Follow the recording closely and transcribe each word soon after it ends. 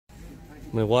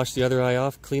I'm gonna wash the other eye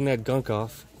off, clean that gunk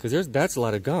off, because that's a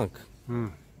lot of gunk.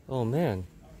 Oh man.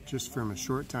 Just from a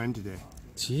short time today.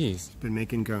 Jeez. Been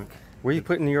making gunk. Where are you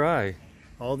putting your eye?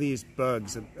 All these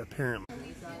bugs, apparently.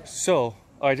 So,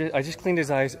 I just cleaned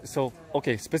his eyes. So,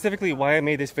 okay, specifically why I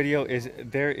made this video is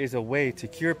there is a way to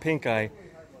cure pink eye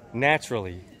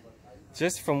naturally.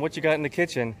 Just from what you got in the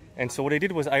kitchen. And so what I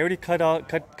did was I already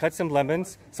cut some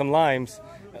lemons, some limes.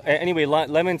 Anyway,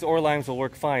 lemons or limes will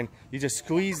work fine. You just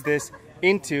squeeze this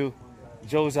into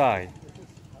Joe's eye.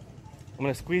 I'm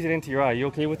gonna squeeze it into your eye. You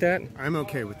okay with that? I'm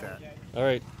okay with that. All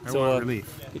right. I want relief.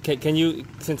 Can you,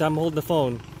 since I'm holding the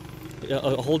phone,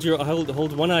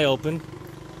 hold one eye open.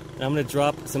 And I'm gonna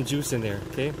drop some juice in there.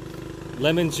 Okay.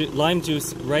 Lime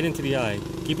juice right into the eye.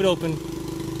 Keep it open.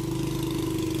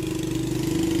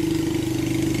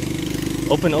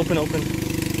 Open.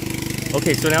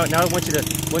 Okay, so now I want you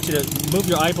to move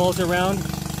your eyeballs around.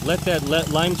 Let that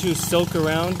lime juice soak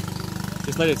around.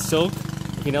 Just let it soak.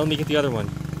 Okay, now let me get the other one.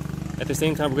 At the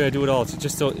same time, we're gonna do it all. So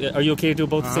just so, are you okay to do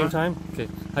both at the same time? Okay.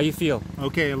 How you feel?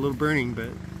 Okay, a little burning, but.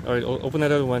 All right, open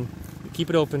that other one. Keep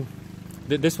it open.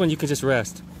 This one you can just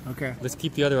rest. Okay. Let's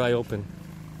keep the other eye open.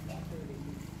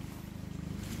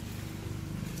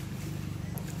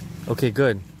 Okay,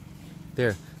 good.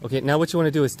 There. Okay, now what you want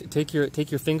to do is take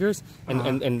your fingers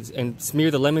and smear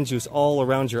the lemon juice all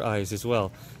around your eyes as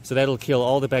well. So that'll kill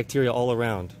all the bacteria all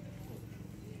around.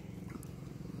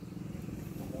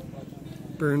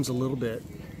 Burns a little bit.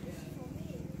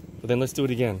 Well, then let's do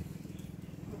it again.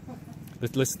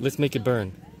 Let's make it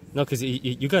burn. No, because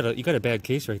you got a bad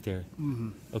case right there.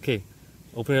 Okay,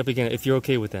 open it up again if you're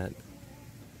okay with that.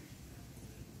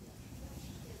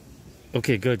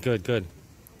 Okay, good.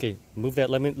 Okay, move that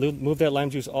lime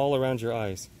juice all around your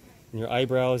eyes, and your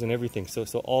eyebrows and everything. So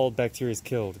all bacteria is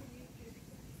killed.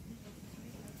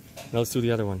 Now let's do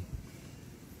the other one.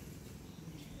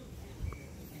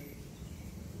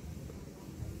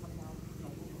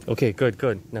 Okay,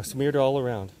 good. Now smear it all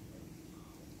around.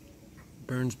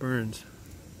 Burns.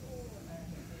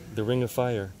 The ring of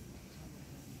fire.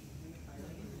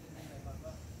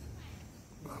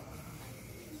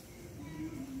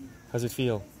 How's it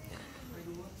feel?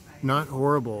 Not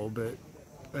horrible, but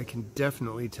I can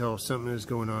definitely tell something is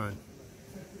going on.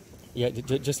 Yeah,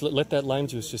 just let that lime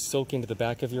juice just soak into the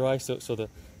back of your eye, so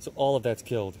all of that's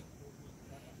killed.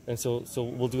 And so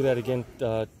we'll do that again,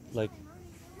 like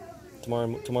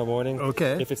tomorrow morning.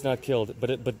 Okay. If it's not killed,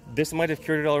 but this might have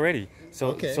cured it already. So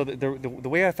okay. So the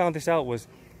way I found this out was,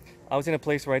 I was in a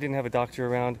place where I didn't have a doctor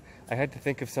around. I had to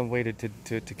think of some way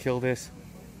to kill this,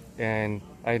 and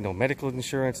I had no medical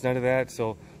insurance, none of that.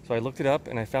 So I looked it up,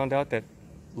 and I found out that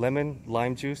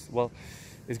lime juice, well,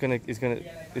 is gonna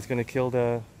kill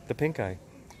the pink eye,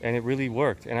 and it really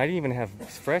worked. And I didn't even have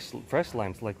fresh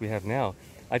limes like we have now.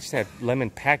 I just had lemon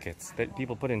packets that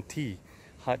people put in tea,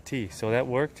 hot tea. So that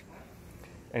worked,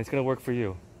 and it's gonna work for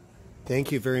you.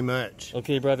 Thank you very much.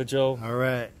 Okay, Brother Joe. All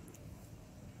right.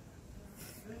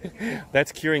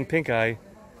 That's curing pink eye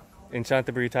in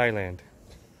Chanthaburi, Thailand.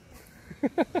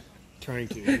 Trying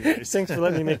to. Thanks for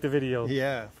letting me make the video.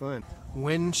 Yeah, fun.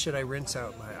 When should I rinse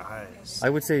out my eyes? I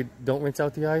would say don't rinse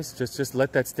out the eyes. Just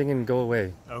let that sting and go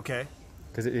away. Okay.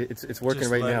 Because it's working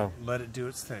just right now. Let it do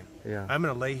its thing. Yeah. I'm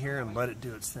gonna lay here and let it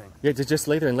do its thing. Yeah, just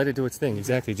lay there and let it do its thing.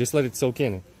 Exactly. Just let it soak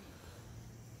in.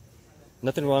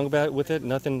 Nothing wrong with it.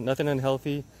 Nothing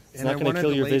unhealthy. It's not going to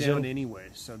kill your vision. Down anyway,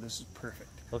 so this is perfect.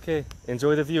 Okay.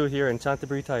 Enjoy the view here in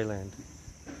Chanthaburi, Thailand.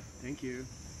 Thank you.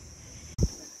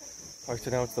 All right,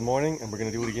 so now it's the morning, and we're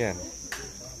going to do it again.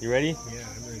 You ready? Yeah,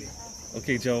 I'm ready.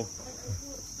 Okay, Joe.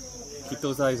 Keep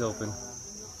those eyes open.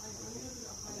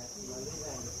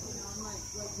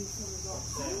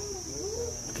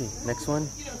 Okay, next one.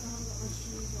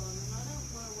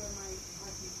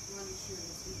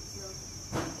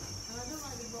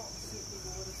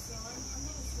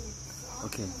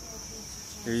 Okay,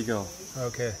 here you go.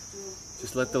 Okay.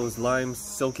 Just let those limes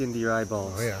soak into your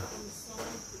eyeballs. Oh, yeah.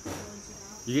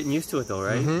 You're getting used to it though,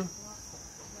 right?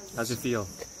 Mm-hmm. How's it feel?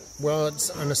 Well,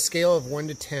 it's on a scale of 1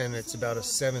 to 10, it's about a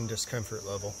 7 discomfort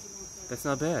level. That's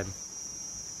not bad.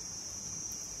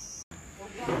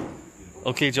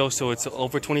 Okay, Joe, so it's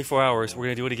over 24 hours. We're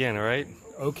going to do it again, all right?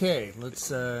 Okay,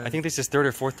 let's... I think this is third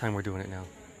or fourth time we're doing it now.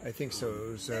 I think so.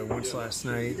 It was once last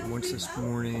night, once this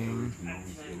morning.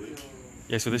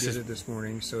 Yeah, so this is it this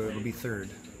morning, so it'll be third.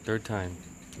 Third time.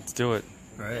 Let's do it.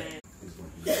 All right.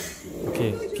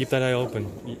 Okay, keep that eye open.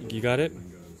 You got it?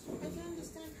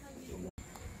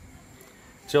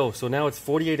 Joe, so now it's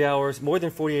 48 hours, more than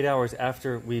 48 hours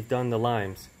after we've done the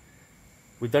limes.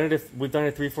 We've done it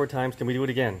 3-4 times. Can we do it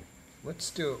again?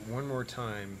 Let's do it one more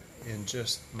time in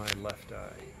just my left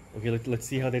eye. Okay, let's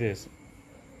see how that is.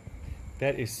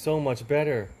 That is so much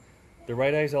better. The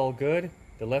right eye's all good.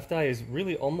 The left eye is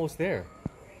really almost there.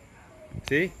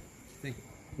 See?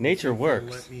 Nature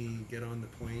works. Let me get on the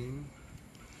plane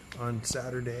on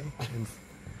Saturday, and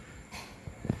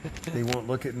they won't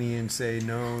look at me and say,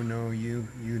 no, no, you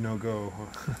no go.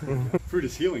 Fruit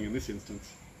is healing in this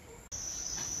instance.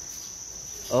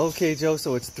 Okay, Joe,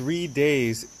 so it's 3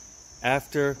 days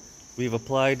after we've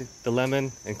applied the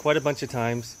lemon, and quite a bunch of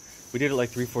times. We did it like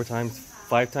 3-4 times,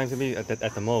 5 times maybe at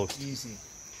the most. Easy.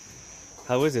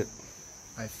 How is it?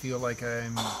 I feel like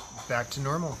I'm back to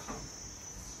normal.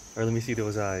 Or let me see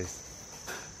those eyes.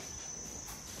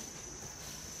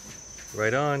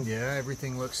 Right on. Yeah,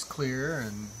 everything looks clear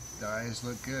and the eyes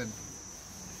look good.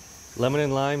 Lemon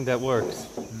and lime, that works.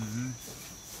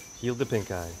 Healed the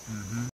pink eye.